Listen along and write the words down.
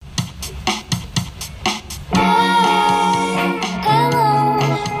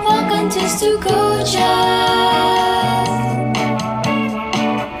Stuco Chat.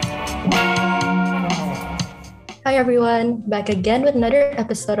 Hi everyone, back again with another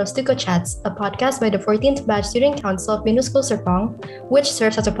episode of Stuco Chats, a podcast by the 14th Batch Student Council of BINU School Serpong, which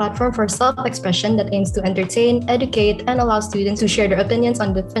serves as a platform for self-expression that aims to entertain, educate, and allow students to share their opinions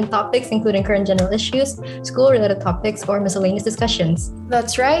on different topics, including current general issues, school-related topics, or miscellaneous discussions.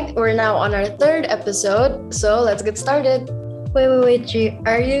 That's right, we're now on our third episode, so let's get started. Wait, G,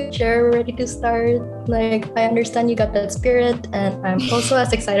 are you sure we're ready to start? Like, I understand you got that spirit, and I'm also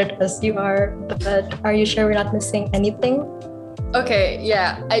as excited as you are, but are you sure we're not missing anything? Okay,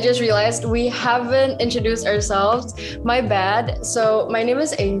 yeah, I just realized we haven't introduced ourselves. My bad. So, my name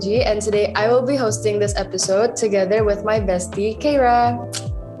is Angie, and today I will be hosting this episode together with my bestie, Keira.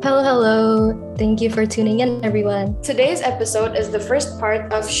 Hello. Thank you for tuning in, everyone. Today's episode is the first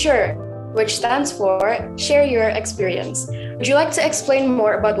part of SURE, which stands for Share Your Experience. Would you like to explain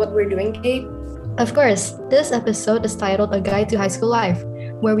more about what we're doing, Kate? Of course, this episode is titled A Guide to High School Life,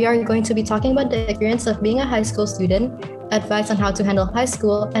 where we are going to be talking about the experience of being a high school student, advice on how to handle high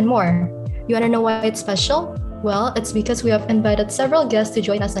school, and more. You want to know why it's special? Well, it's because we have invited several guests to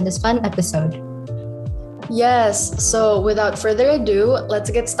join us on this fun episode. Yes, so without further ado,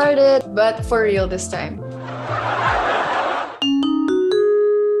 let's get started, but for real this time.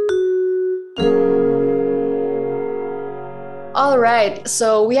 All right,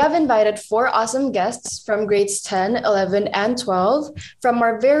 so we have invited 4 awesome guests from grades 10, 11, and 12 from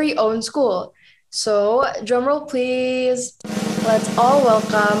our very own school. So, drumroll please. Let's all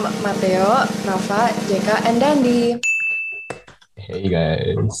welcome Mateo, Rafa, Jeka, and Dandy. Hey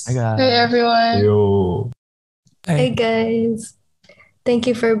guys. Hi guys. Hey everyone. Yo. Hey guys. Thank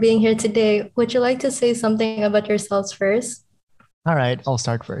you for being here today. Would you like to say something about yourselves first? All right, I'll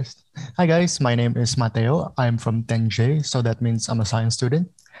start first. Hi guys, my name is Mateo. I'm from 10J, so that means I'm a science student.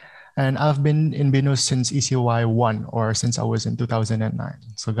 And I've been in BINUS since ECY 1 or since I was in 2009.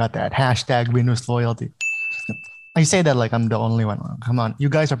 So got that hashtag BINUS loyalty. I say that like I'm the only one. Come on, you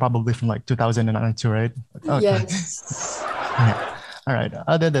guys are probably from like 2009 too, right? Okay. Yes. Yeah. All right.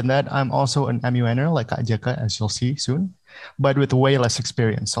 Other than that, I'm also an MUNer like Ajeka, as you'll see soon, but with way less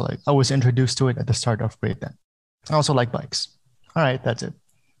experience. So like I was introduced to it at the start of grade 10. I also like bikes. All right, that's it.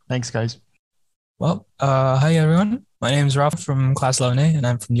 Thanks, guys. Well, hi everyone. My name is Rafa from Class 11A, and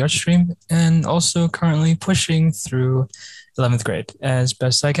I'm from the art stream, and also currently pushing through 11th grade as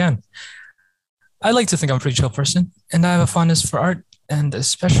best I can. I like to think I'm a pretty chill person, and I have a fondness for art, and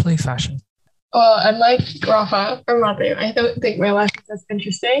especially fashion. Well, unlike Rafa or Mateo, I don't think my life is as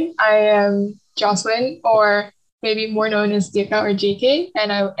interesting. I am Jocelyn, or maybe more known as Dika or JK,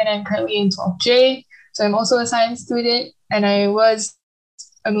 and I'm currently in 12J. So I'm also a science student, and I was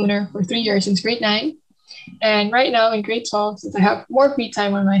a mooner for 3 years since grade 9. And right now in grade 12, since I have more free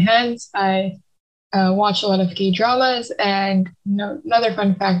time on my hands, I watch a lot of K-dramas. And another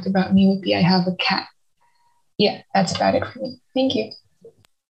fun fact about me would be I have a cat. Yeah, that's about it for me. Thank you.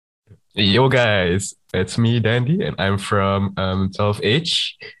 Yo guys, it's me Dandy and I'm from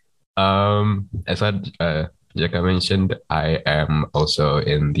 12H. As Jeka mentioned, I am also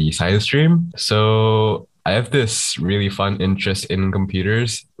in the science stream. So I have this really fun interest in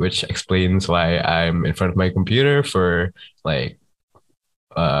computers, which explains why I'm in front of my computer for like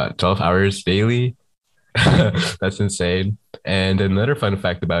 12 hours daily. That's insane. And another fun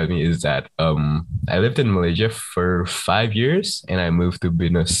fact about me is that I lived in Malaysia for 5 years and I moved to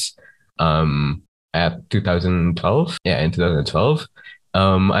BINUS at 2012. Yeah, in 2012.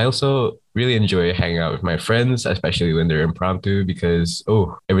 I also really enjoy hanging out with my friends, especially when they're impromptu, because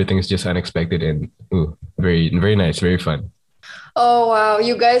everything is just unexpected and very, very nice, very fun. Oh wow,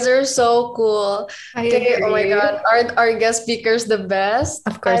 you guys are so cool. I Okay, agree. oh my god, are our guest speakers the best?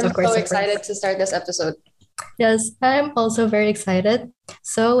 Of course, I'm of course, so of excited course. to start this episode. Yes, I'm also very excited.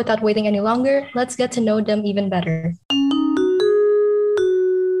 So without waiting any longer, let's get to know them even better.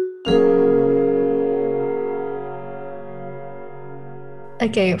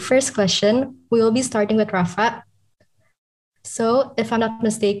 Okay, first question. We will be starting with Rafa. So, if I'm not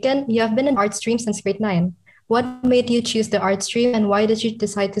mistaken, you have been in art stream since grade 9. What made you choose the art stream and why did you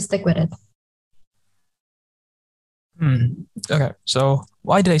decide to stick with it? Okay, so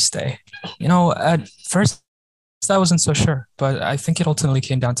why did I stay? At first I wasn't so sure, but I think it ultimately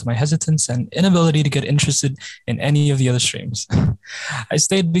came down to my hesitance and inability to get interested in any of the other streams. I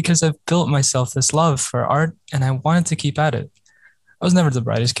stayed because I've built myself this love for art and I wanted to keep at it. I was never the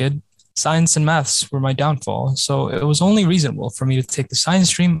brightest kid. Science and maths were my downfall, so it was only reasonable for me to take the science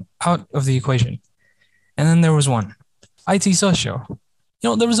stream out of the equation. And then there was one, IT Socio.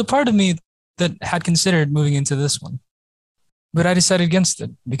 There was a part of me that had considered moving into this one. But I decided against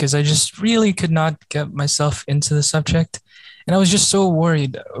it because I just really could not get myself into the subject. And I was just so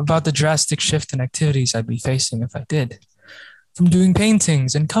worried about the drastic shift in activities I'd be facing if I did. From doing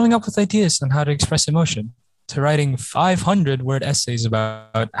paintings and coming up with ideas on how to express emotion, to writing 500-word essays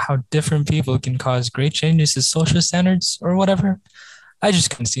about how different people can cause great changes to social standards or whatever. I just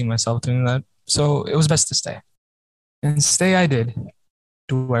couldn't see myself doing that. So it was best to stay. And stay I did.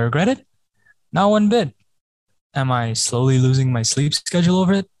 Do I regret it? Not one bit. Am I slowly losing my sleep schedule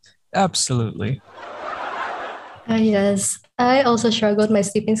over it? Absolutely. Yes, I also struggle with my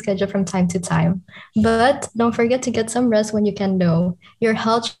sleeping schedule from time to time. But don't forget to get some rest when you can, though. Your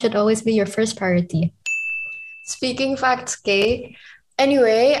health should always be your first priority. Speaking facts, Kay.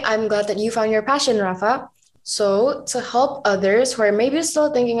 Anyway, I'm glad that you found your passion, Rafa. So, to help others who are maybe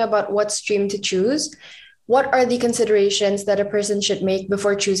still thinking about what stream to choose, what are the considerations that a person should make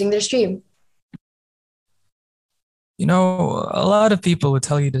before choosing their stream? You know, a lot of people would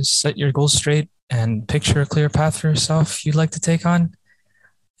tell you to set your goals straight and picture a clear path for yourself you'd like to take on.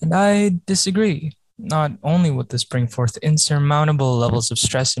 And I disagree. Not only would this bring forth insurmountable levels of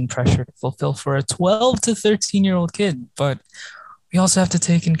stress and pressure to fulfill for a 12 to 13-year-old kid, but we also have to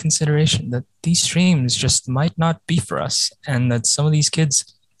take in consideration that these streams just might not be for us, and that some of these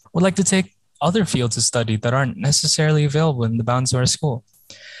kids would like to take other fields of study that aren't necessarily available in the bounds of our school.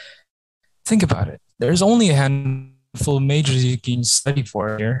 Think about it. There's only a handful of majors you can study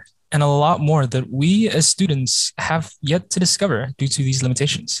for here, and a lot more that we as students have yet to discover due to these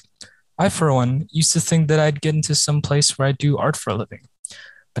limitations. I, for one, used to think that I'd get into some place where I do art for a living.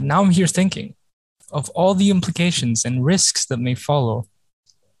 But now I'm here thinking of all the implications and risks that may follow.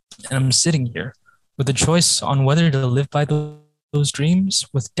 And I'm sitting here with a choice on whether to live by those dreams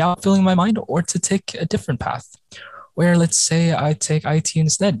with doubt filling my mind or to take a different path, where let's say I take IT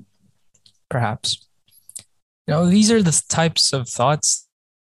instead, perhaps. You know, these are the types of thoughts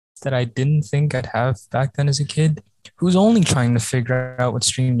that I didn't think I'd have back then as a kid who was only trying to figure out what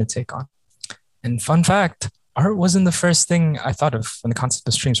stream to take on. And fun fact, art wasn't the first thing I thought of when the concept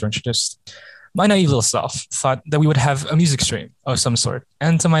of streams were introduced. My naive little self thought that we would have a music stream of some sort,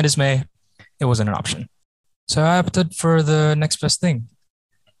 and to my dismay, it wasn't an option. So I opted for the next best thing.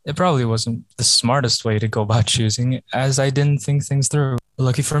 It probably wasn't the smartest way to go about choosing, as I didn't think things through. But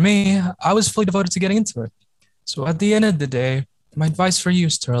lucky for me, I was fully devoted to getting into it. So at the end of the day, my advice for you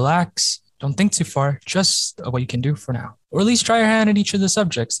is to relax, don't think too far, just what you can do for now. Or at least try your hand at each of the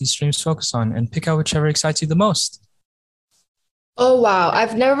subjects these streams focus on and pick out whichever excites you the most. Oh, wow.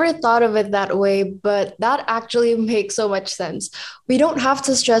 I've never thought of it that way, but that actually makes so much sense. We don't have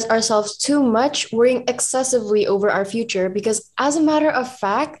to stress ourselves too much, worrying excessively over our future, because as a matter of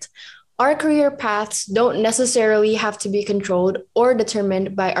fact, our career paths don't necessarily have to be controlled or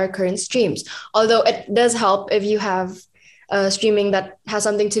determined by our current streams. Although it does help if you have streaming that has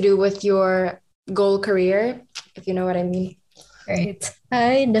something to do with your goal career, if you know what I mean. Right.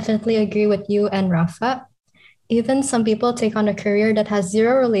 I definitely agree with you and Rafa. Even some people take on a career that has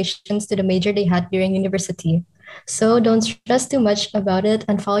zero relations to the major they had during university. So don't stress too much about it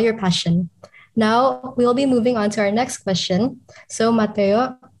and follow your passion. Now, we'll be moving on to our next question. So,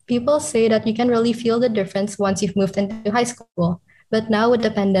 Mateo, people say that you can really feel the difference once you've moved into high school. But now with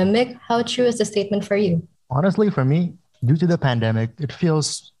the pandemic, how true is the statement for you? Honestly, for me, due to the pandemic, it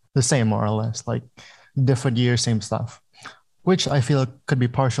feels the same more or less, like different year, same stuff, which I feel could be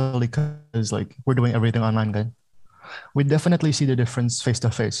partially because like we're doing everything online, guys. We definitely see the difference face to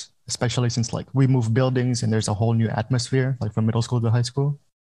face, especially since like we move buildings and there's a whole new atmosphere, like from middle school to high school.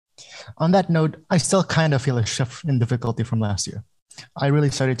 On that note, I still kind of feel a shift in difficulty from last year. I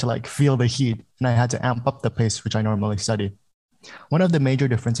really started to like feel the heat and I had to amp up the pace which I normally study. One of the major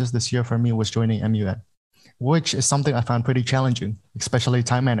differences this year for me was joining MUN, which is something I found pretty challenging, especially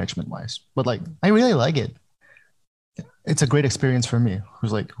time management wise. But like, I really like it. It's a great experience for me,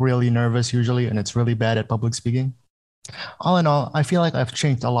 who's like really nervous usually, and it's really bad at public speaking. All in all, I feel like I've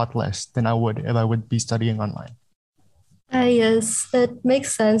changed a lot less than I would if I would be studying online. Yes, it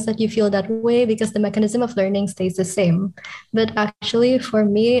makes sense that you feel that way because the mechanism of learning stays the same. But actually, for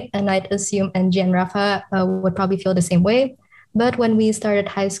me, and I'd assume NG and Rafa would probably feel the same way. But when we started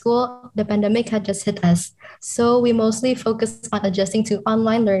high school, the pandemic had just hit us. So we mostly focused on adjusting to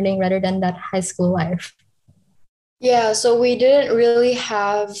online learning rather than that high school life. Yeah, so we didn't really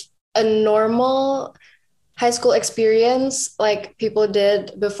have a normal high school experience like people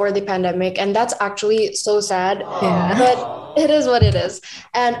did before the pandemic. And that's actually so sad, Yeah. but it is what it is.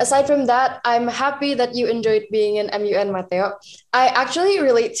 And aside from that, I'm happy that you enjoyed being in MUN, Mateo. I actually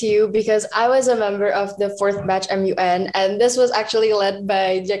relate to you because I was a member of the fourth batch MUN, and this was actually led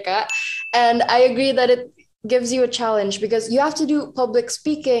by Jeka. And I agree that gives you a challenge because you have to do public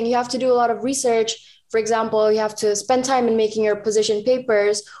speaking, you have to do a lot of research. For example, you have to spend time in making your position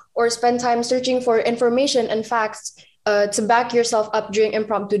papers or spend time searching for information and facts to back yourself up during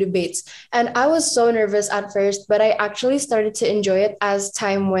impromptu debates. And I was so nervous at first, but I actually started to enjoy it as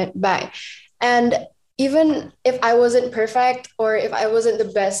time went by. And even if I wasn't perfect or if I wasn't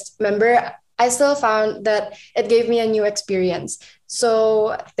the best member, I still found that it gave me a new experience.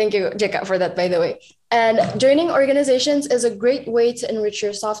 So thank you, Jeka, for that, by the way. And joining organizations is a great way to enrich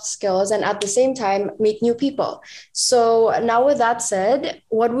your soft skills and at the same time meet new people. So now with that said,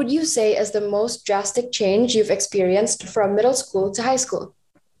 what would you say is the most drastic change you've experienced from middle school to high school?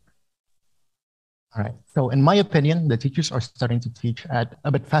 All right. So in my opinion, the teachers are starting to teach at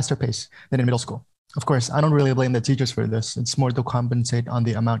a bit faster pace than in middle school. Of course, I don't really blame the teachers for this. It's more to compensate on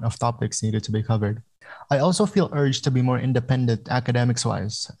the amount of topics needed to be covered. I also feel urged to be more independent academics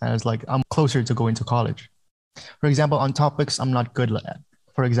wise, as like I'm closer to going to college. For example, on topics I'm not good at,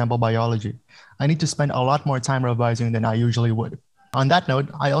 for example, biology, I need to spend a lot more time revising than I usually would. On that note,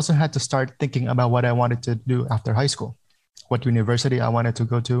 I also had to start thinking about what I wanted to do after high school, what university I wanted to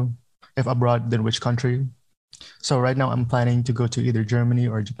go to, if abroad, then which country. So right now I'm planning to go to either Germany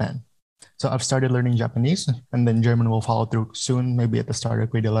or Japan. So I've started learning Japanese and then German will follow through soon, maybe at the start of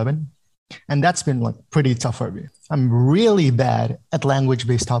grade 11. And that's been like pretty tough for me. I'm really bad at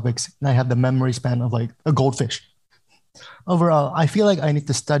language-based topics and I have the memory span of like a goldfish. Overall, I feel like I need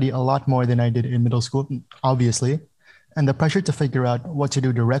to study a lot more than I did in middle school, obviously. And the pressure to figure out what to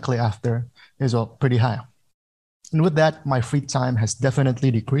do directly after is pretty high. And with that, my free time has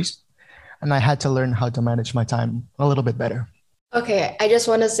definitely decreased and I had to learn how to manage my time a little bit better. Okay, I just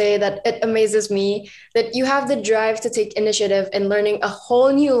want to say that it amazes me that you have the drive to take initiative in learning a whole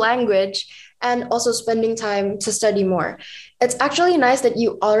new language and also spending time to study more. It's actually nice that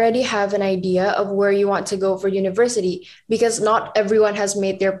you already have an idea of where you want to go for university because not everyone has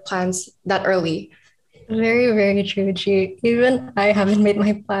made their plans that early. Very, very true, G. Even I haven't made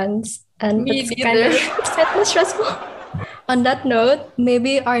my plans, and Me it's kind of, neither. it's kind of stressful. On that note,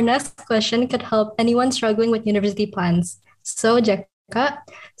 maybe our next question could help anyone struggling with university plans. So, Jekka,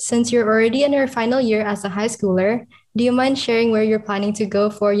 since you're already in your final year as a high schooler, do you mind sharing where you're planning to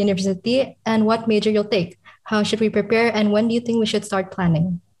go for university and what major you'll take? How should we prepare, and when do you think we should start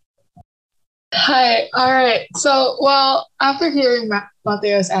planning? Hi. All right. So, well, after hearing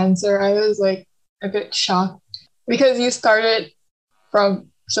Mateo's answer, I was like a bit shocked because you started from,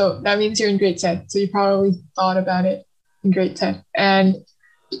 so that means you're in grade 10. So you probably thought about it in grade 10. And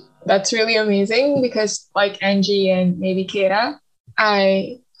that's really amazing because, like Angie and maybe Kira,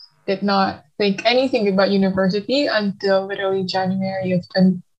 I did not think anything about university until literally January of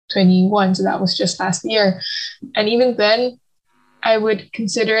 2021. So that was just last year. And even then, I would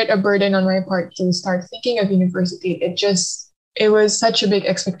consider it a burden on my part to start thinking of university. It was such a big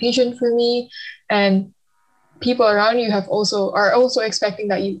expectation for me. And people around you are also expecting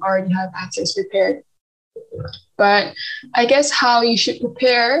that you already have answers prepared. But I guess how you should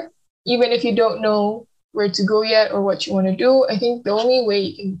prepare, even if you don't know where to go yet or what you want to do, I think the only way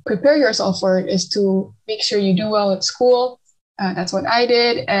you can prepare yourself for it is to make sure you do well at school. That's what I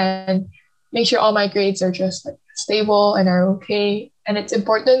did, and make sure all my grades are just like stable and are okay. And it's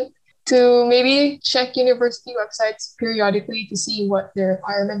important to maybe check university websites periodically to see what their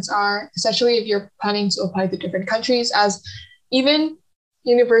requirements are, especially if you're planning to apply to different countries, as even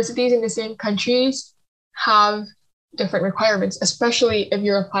universities in the same countries have different requirements, especially if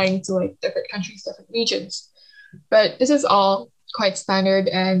you're applying to like different countries, different regions. But this is all quite standard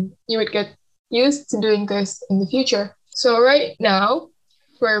and you would get used to doing this in the future. So right now,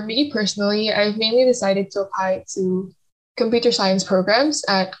 for me personally, I've mainly decided to apply to computer science programs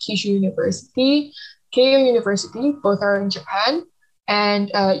at Kyushu University, Keio University, both are in Japan,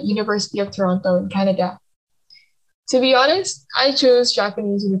 and University of Toronto in Canada. To be honest, I chose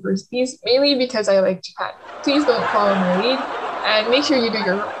Japanese universities mainly because I like Japan. Please don't follow my lead and make sure you do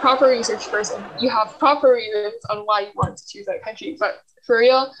your proper research first and you have proper reasons on why you want to choose that country. But for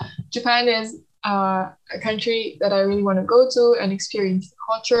real, Japan is a country that I really want to go to and experience the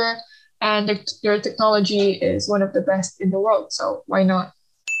culture. And their technology is one of the best in the world, so why not?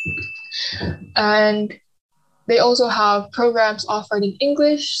 And they also have programs offered in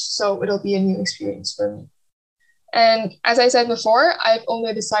English, so it'll be a new experience for me. And as I said before, I've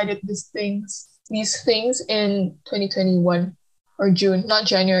only decided these things in 2021 or June, not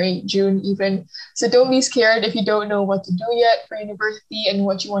January, June even. So don't be scared if you don't know what to do yet for university and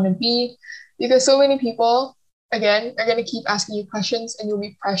what you want to be, because so many people, again, are going to keep asking you questions and you'll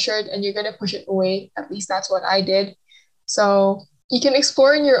be pressured and you're going to push it away. At least that's what I did. So you can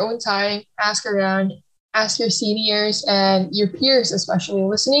explore in your own time, ask around, ask your seniors and your peers, especially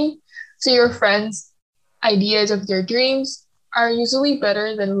listening to your friends' ideas of their dreams are usually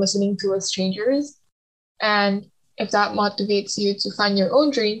better than listening to a strangers. And if that motivates you to find your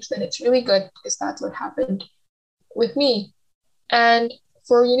own dreams, then it's really good because that's what happened with me. And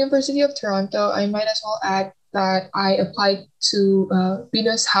for University of Toronto, I might as well add that I applied to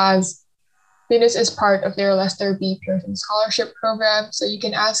Venus is part of their Lester B. Pearson Scholarship Program. So you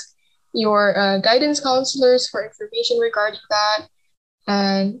can ask your guidance counselors for information regarding that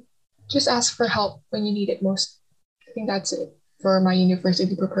and just ask for help when you need it most. I think that's it for my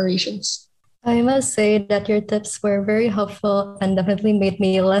university preparations. I must say that your tips were very helpful and definitely made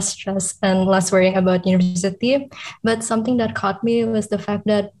me less stressed and less worrying about university. But something that caught me was the fact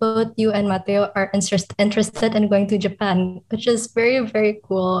that both you and Mateo are interested in going to Japan, which is very, very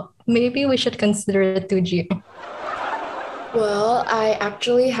cool. Maybe we should consider it 2G. Well, I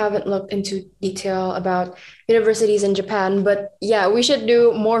actually haven't looked into detail about universities in Japan, but yeah, we should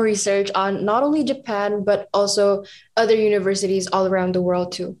do more research on not only Japan, but also other universities all around the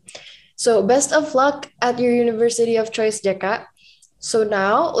world too. So best of luck at your university of choice, Jeka. So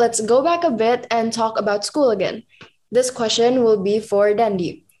now let's go back a bit and talk about school again. This question will be for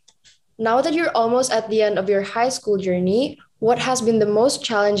Dandy. Now that you're almost at the end of your high school journey, what has been the most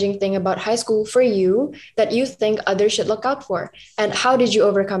challenging thing about high school for you that you think others should look out for? And how did you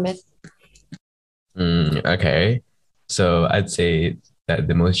overcome it? Okay. So I'd say that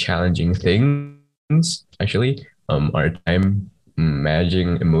the most challenging things actually are time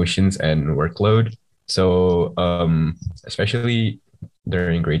managing emotions and workload. So especially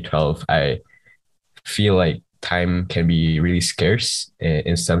during grade 12, I feel like time can be really scarce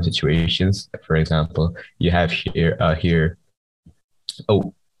in some situations. For example, you have here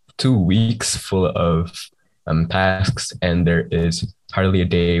 2 weeks full of tasks, and there is hardly a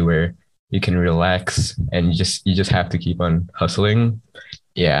day where you can relax, and you just have to keep on hustling.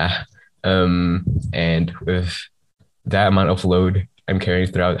 Yeah. And with that amount of load I'm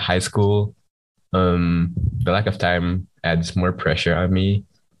carrying throughout high school, the lack of time adds more pressure on me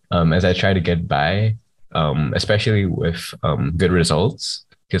as I try to get by, especially with good results,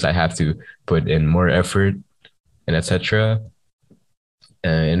 because I have to put in more effort and etc.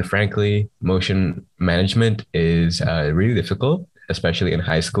 And frankly, motion management is really difficult, especially in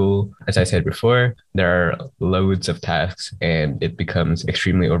high school. As I said before, there are loads of tasks and it becomes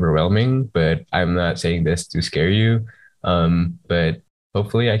extremely overwhelming. But I'm not saying this to scare you. But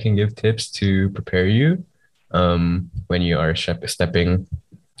hopefully, I can give tips to prepare you when you are stepping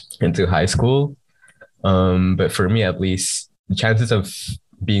into high school. But for me, at least, the chances of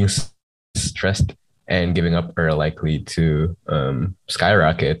being stressed and giving up are likely to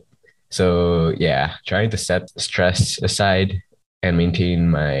skyrocket. So yeah, trying to set stress aside and maintain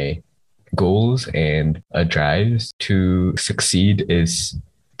my goals and drives to succeed is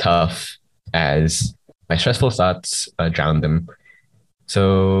tough, as my stressful thoughts drown them.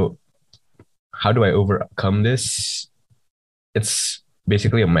 So how do I overcome this? It's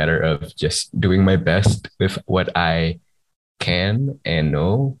basically a matter of just doing my best with what I can and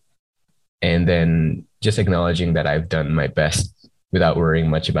know, and then just acknowledging that I've done my best without worrying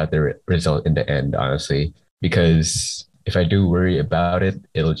much about the result in the end, honestly. Because if I do worry about it,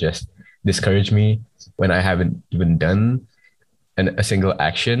 it'll just discourage me when I haven't even done a single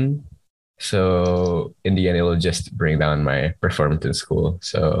action. So in the end, it'll just bring down my performance in school.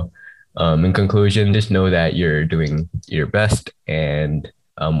 So in conclusion, just know that you're doing your best, and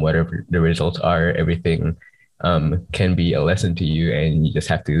whatever the results are, everything can be a lesson to you, and you just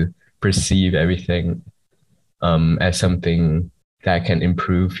have to perceive everything as something that can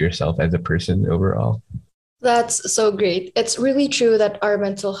improve yourself as a person overall. That's so great. It's really true that our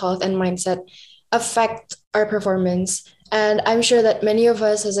mental health and mindset affect our performance. And I'm sure that many of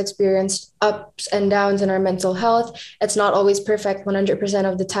us has experienced ups and downs in our mental health. It's not always perfect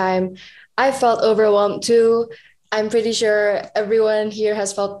 100% of the time. I felt overwhelmed too. I'm pretty sure everyone here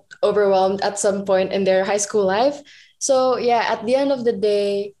has felt overwhelmed at some point in their high school life. So yeah, at the end of the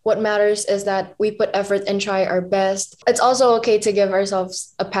day, what matters is that we put effort and try our best. It's also okay to give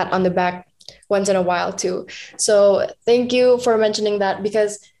ourselves a pat on the back once in a while too. So thank you for mentioning that,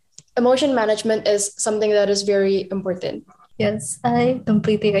 because emotion management is something that is very important. Yes, I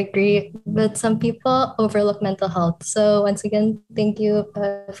completely agree. But some people overlook mental health. So once again, thank you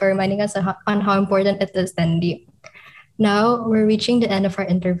for reminding us on how important it is, Dandy. Now we're reaching the end of our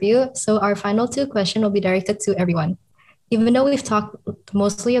interview. So our final two questions will be directed to everyone. Even though we've talked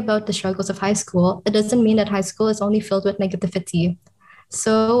mostly about the struggles of high school, it doesn't mean that high school is only filled with negativity.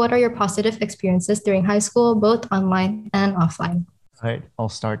 So what are your positive experiences during high school, both online and offline? Right, I'll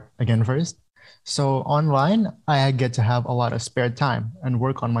start again first. So online, I get to have a lot of spare time and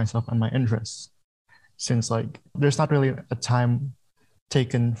work on myself and my interests. Since like there's not really a time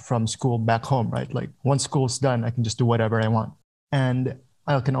taken from school back home, right? Like once school's done, I can just do whatever I want. And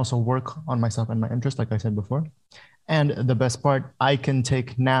I can also work on myself and my interests, like I said before. And the best part, I can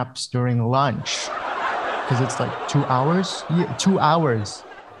take naps during lunch because it's like 2 hours. Yeah, 2 hours.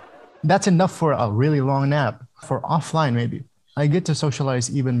 That's enough for a really long nap. For offline, maybe. I get to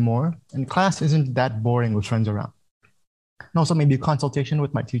socialize even more, and class isn't that boring with friends around. And also, maybe consultation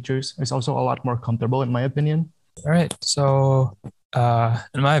with my teachers is also a lot more comfortable, in my opinion. All right. So,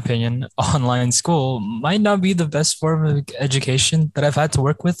 in my opinion, online school might not be the best form of education that I've had to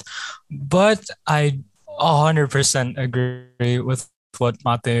work with, but I 100% agree with what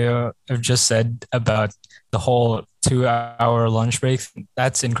Mateo have just said about the whole 2 hour lunch break.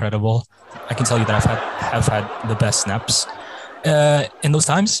 That's incredible. I can tell you that have had the best naps in those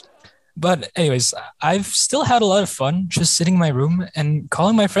times. But anyways, I've still had a lot of fun just sitting in my room and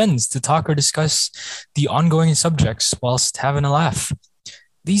calling my friends to talk or discuss the ongoing subjects whilst having a laugh.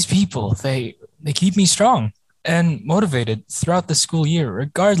 These people, they keep me strong and motivated throughout the school year,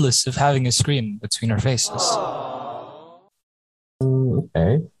 regardless of having a screen between our faces.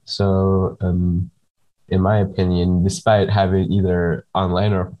 Okay. So, in my opinion, despite having either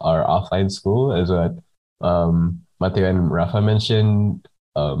online or offline school, as what Mateo and Rafa mentioned,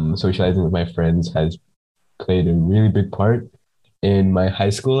 socializing with my friends has played a really big part in my high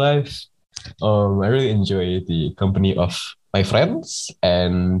school life. I really enjoy the company of my friends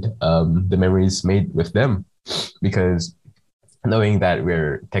and the memories made with them because knowing that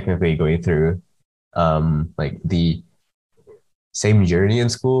we're technically going through like the same journey in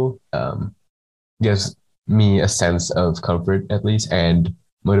school gives me a sense of comfort at least and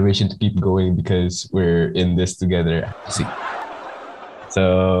motivation to keep going because we're in this together. See.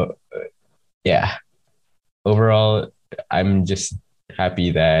 So yeah, overall, I'm just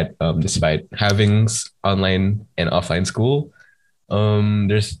happy that despite having online and offline school,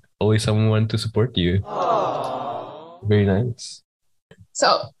 there's always someone to support you. Very nice.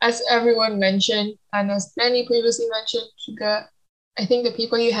 So, as everyone mentioned, and as Danny previously mentioned, juga, I think the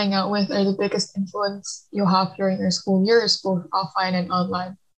people you hang out with are the biggest influence you'll have during your school years, both offline and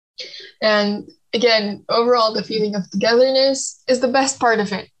online. And again, overall, the feeling of togetherness is the best part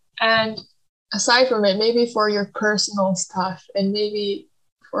of it. And aside from it, maybe for your personal stuff and maybe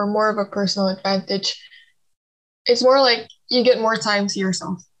for more of a personal advantage, it's more like you get more time to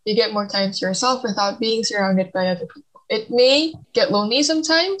yourself. You get more time to yourself without being surrounded by other people. It may get lonely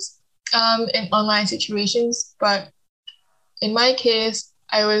sometimes in online situations, but in my case,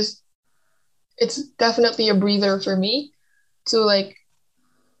 it's definitely a breather for me to like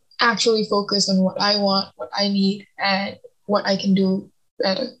actually focus on what I want, what I need, and what I can do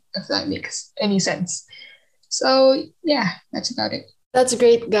better, if that makes any sense. So yeah, that's about it. That's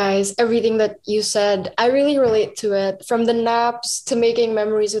great, guys. Everything that you said, I really relate to it. From the naps to making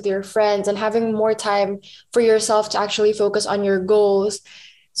memories with your friends and having more time for yourself to actually focus on your goals.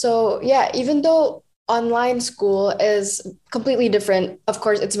 So, yeah, even though online school is completely different, of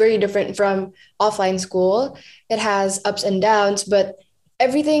course, it's very different from offline school. It has ups and downs, but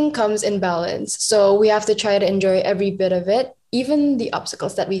everything comes in balance. So, we have to try to enjoy every bit of it, even the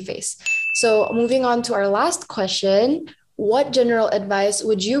obstacles that we face. So, moving on to our last question. What general advice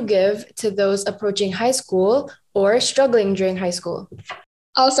would you give to those approaching high school or struggling during high school?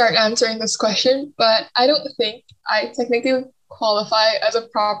 I'll start answering this question, but I don't think I technically qualify as a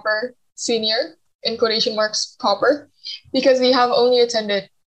proper senior, in quotation marks, proper, because we have only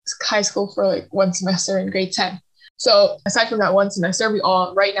attended high school for like one semester in grade 10. So aside from that one semester, we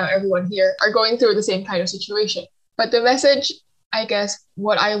all, right now, everyone here are going through the same kind of situation. But the message, I guess,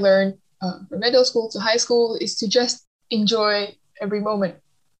 what I learned from middle school to high school is to just enjoy every moment.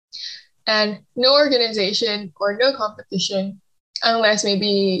 And no organization or no competition, unless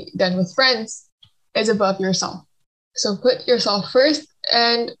maybe done with friends, is above yourself. So put yourself first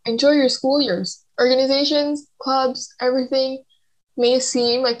and enjoy your school years. Organizations, clubs, everything may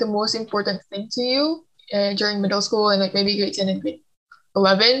seem like the most important thing to you during middle school and like maybe grade 10 and grade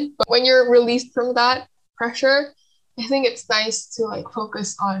 11. But when you're released from that pressure, I think it's nice to like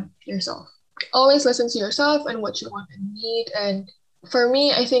focus on yourself. Always listen to yourself and what you want and need. And for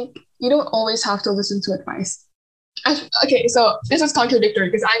me, I think you don't always have to listen to advice. Okay, so this is contradictory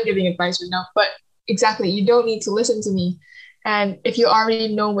because I'm giving advice right now, but exactly, you don't need to listen to me. And if you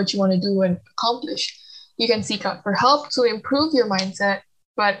already know what you want to do and accomplish, you can seek out for help to improve your mindset.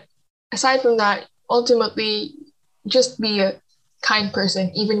 But aside from that, ultimately, just be a kind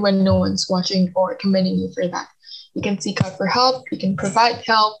person, even when no one's watching or commending you for that. You can seek out for help, you can provide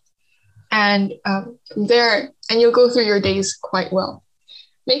help, and you'll go through your days quite well.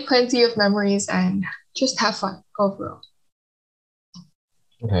 Make plenty of memories and just have fun overall.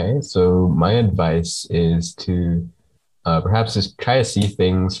 Okay, so my advice is to perhaps just try to see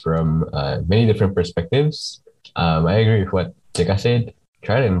things from many different perspectives. I agree with what Jika said.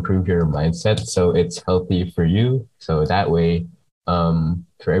 Try to improve your mindset so it's healthy for you. So that way,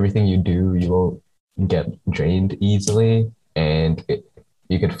 for everything you do, you won't get drained easily, and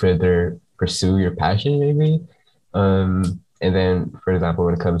you could further pursue your passion, maybe. And then, for example,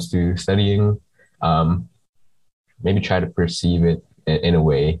 when it comes to studying, maybe try to perceive it in a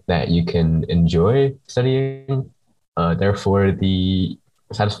way that you can enjoy studying. Therefore, the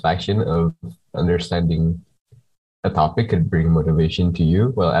satisfaction of understanding a topic could bring motivation to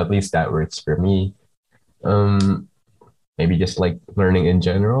you. Well, at least that works for me. Um, Maybe just like learning in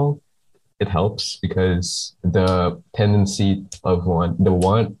general, it helps because the tendency of the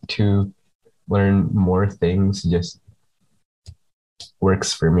want to learn more things just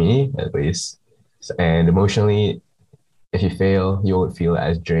works for me at least. And emotionally, if you fail, you won't feel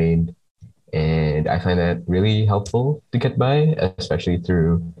as drained. And I find that really helpful to get by, especially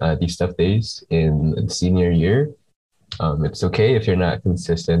through these tough days in the senior year. It's okay if you're not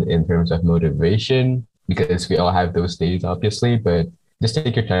consistent in terms of motivation because we all have those days, obviously, but just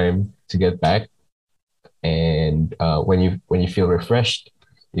take your time to get back. And when you feel refreshed,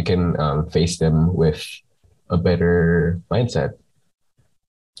 you can face them with a better mindset.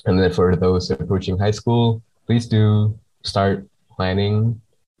 And then for those approaching high school, please do start planning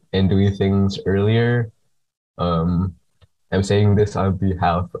and doing things earlier. Um, I'm saying this on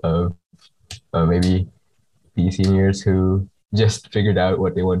behalf of maybe the seniors who just figured out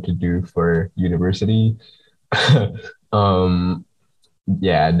what they want to do for university. um,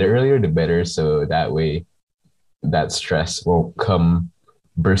 yeah, the earlier the better. So that way, that stress won't come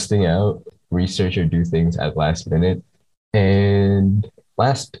bursting out. Research or do things at last minute. And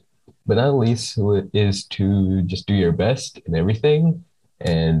last but not least is to just do your best in everything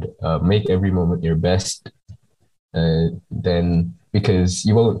and make every moment your best. Then because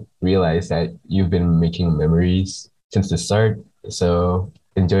you won't realize that you've been making memories since the start. So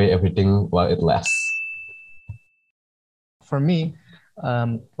enjoy everything while it lasts. For me,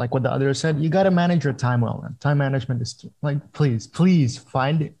 like what the other said, you got to manage your time well. Man. Time management is key. Like, please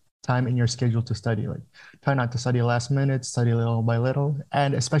find time in your schedule to study. Like, try not to study last minute, study little by little.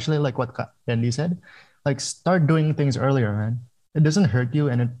 And especially like what Andy said, like start doing things earlier, man. It doesn't hurt you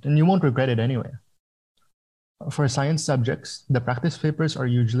and you won't regret it anyway. For science subjects, the practice papers are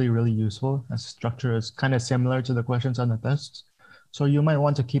usually really useful as structure is kind of similar to the questions on the tests. So you might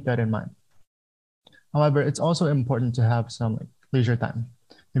want to keep that in mind. However, it's also important to have some like leisure time.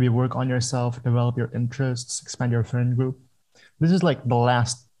 Maybe work on yourself, develop your interests, expand your friend group. This is like the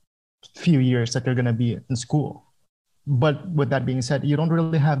last few years that you're going to be in school. But with that being said, you don't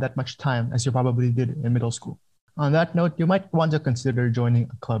really have that much time as you probably did in middle school. On that note, you might want to consider joining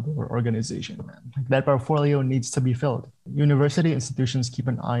a club or organization. Like that portfolio needs to be filled. University institutions keep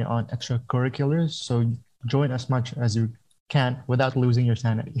an eye on extracurriculars, so join as much as you can without losing your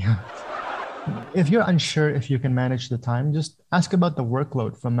sanity. If you're unsure if you can manage the time, just ask about the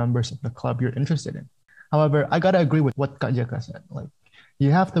workload from members of the club you're interested in. However, I gotta agree with what Kajaka said. Like,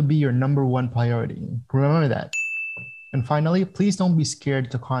 you have to be your number one priority. Remember that. And finally, please don't be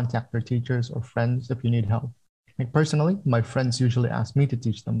scared to contact your teachers or friends if you need help. Like personally, my friends usually ask me to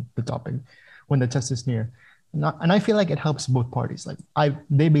teach them the topic when the test is near. And I feel like it helps both parties. Like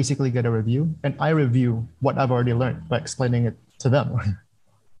they basically get a review and I review what I've already learned by explaining it to them.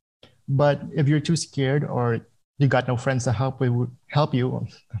 But if you're too scared or you got no friends to help you, well,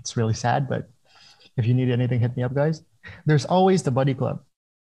 that's really sad. But if you need anything, hit me up, guys. There's always the buddy club.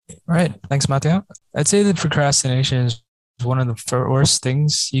 All right. Thanks, Mateo. I'd say that procrastination is one of the worst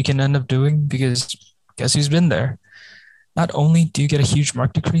things you can end up doing because guess who's been there? Not only do you get a huge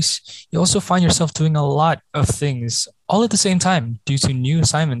mark decrease, you also find yourself doing a lot of things all at the same time due to new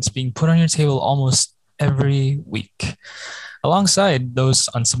assignments being put on your table almost every week, alongside those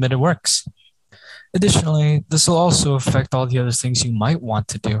unsubmitted works. Additionally, this will also affect all the other things you might want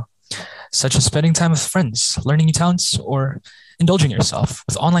to do, such as spending time with friends, learning new talents, or indulging yourself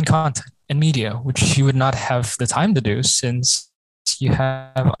with online content and media, which you would not have the time to do since you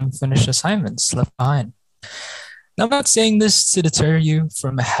have unfinished assignments left behind. Now, I'm not saying this to deter you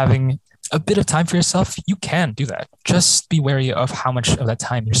from having a bit of time for yourself. You can do that. Just be wary of how much of that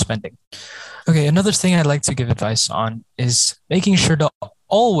time you're spending. Okay, another thing I'd like to give advice on is making sure to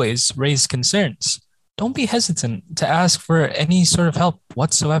always raise concerns. Don't be hesitant to ask for any sort of help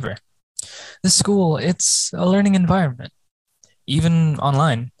whatsoever. This school, it's a learning environment, even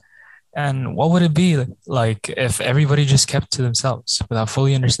online. And what would it be like if everybody just kept to themselves without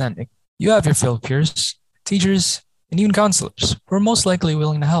fully understanding? You have your field peers, teachers, and even counselors who are most likely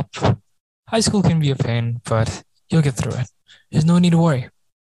willing to help. High school can be a pain, but you'll get through it. There's no need to worry.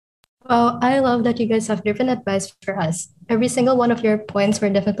 Well, I love that you guys have different advice for us. Every single one of your points were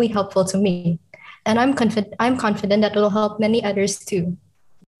definitely helpful to me. And I'm confident that it will help many others too.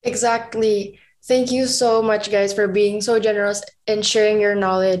 Exactly. Thank you so much, guys, for being so generous in sharing your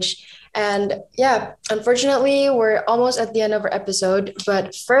knowledge. And yeah, unfortunately, we're almost at the end of our episode.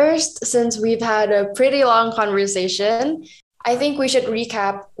 But first, since we've had a pretty long conversation, I think we should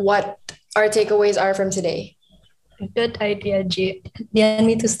recap what our takeaways are from today. Good idea, G. Do you want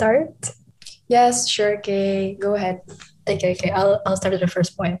me to start? Yes, sure, Kay. Go ahead. Okay. I'll start with the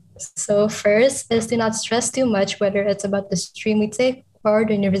first point. So first is to not stress too much whether it's about the stream we take or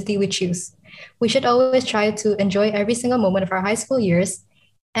the university we choose. We should always try to enjoy every single moment of our high school years.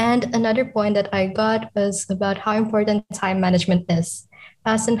 And another point that I got was about how important time management is.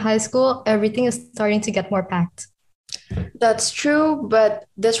 As in high school, everything is starting to get more packed. That's true, but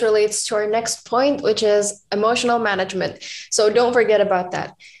this relates to our next point, which is emotional management. So don't forget about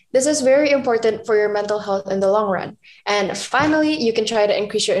that. This is very important for your mental health in the long run. And finally, you can try to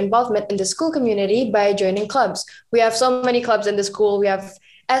increase your involvement in the school community by joining clubs. We have so many clubs in the school. We have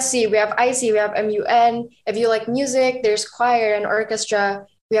SC, we have IC, we have MUN. If you like music, there's choir and orchestra.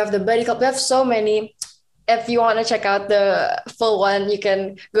 We have the buddy club. We have so many. If you want to check out the full one, you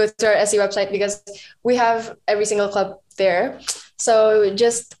can go to our SC website because we have every single club there. So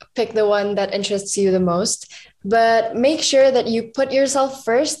just pick the one that interests you the most. But make sure that you put yourself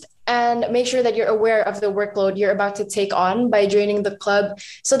first and make sure that you're aware of the workload you're about to take on by joining the club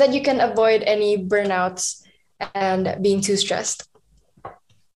so that you can avoid any burnouts and being too stressed.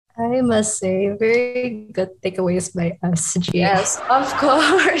 I must say, very good takeaways by us, G. Yes, of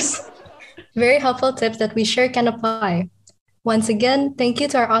course. Very helpful tips that we sure can apply. Once again, thank you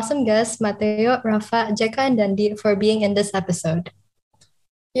to our awesome guests, Mateo, Rafa, Jeka, and Dandy for being in this episode.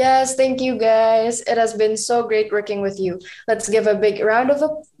 Yes, thank you guys. It has been so great working with you. Let's give a big round of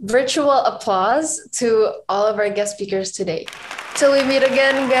virtual applause to all of our guest speakers today. Till we meet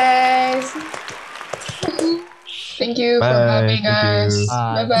again, guys. Thank you Bye. for having Thank us. you.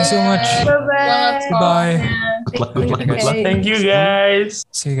 Bye bye. Thank you so much. Bye-bye. Goodbye. Good luck, good luck, good luck. Okay. Thank you, guys.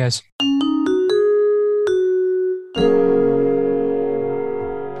 See you guys.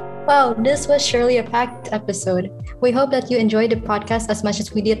 Wow, this was surely a packed episode. We hope that you enjoyed the podcast as much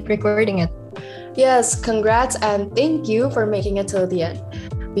as we did recording it. Yes, congrats and thank you for making it till the end.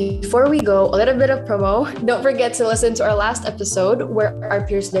 Before we go, a little bit of promo. Don't forget to listen to our last episode where our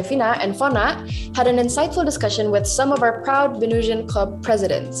peers Defina and Fona had an insightful discussion with some of our proud Venusian Club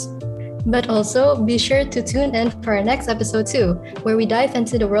presidents. But also, be sure to tune in for our next episode too, where we dive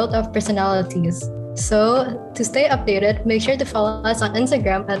into the world of personalities. So, to stay updated, make sure to follow us on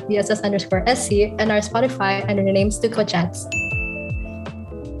Instagram at VSS_SC and our Spotify under the name Stuco Chats.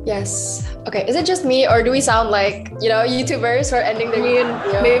 Yes. Okay, is it just me or do we sound like, YouTubers who are ending their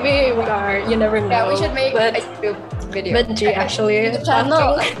video? Maybe we are, you never know. Yeah, we should make but, a YouTube video. But G, actually, YouTube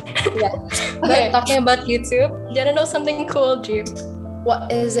channel. yeah. Okay. But talking about YouTube, do you wanna know something cool, G?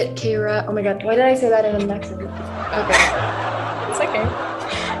 What is it, Kira? Oh my god, why did I say that in an accent? Okay. It's okay.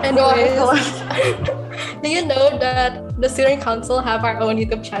 Go on, Anyways, go on. do you know that the student council have our own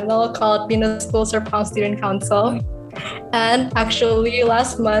YouTube channel called Venus School Serpong Student Council? And actually,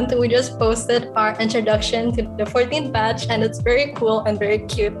 last month we just posted our introduction to the 14th batch, and it's very cool and very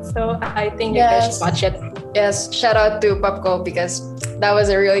cute. So I think you guys should watch it. Yes, shout out to Popco because that was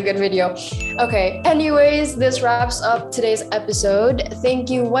a really good video. Okay, anyways, this wraps up today's episode.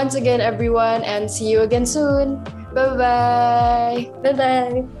 Thank you once again, everyone, and see you again soon. Bye-bye. Bye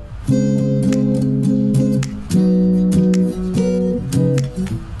bye.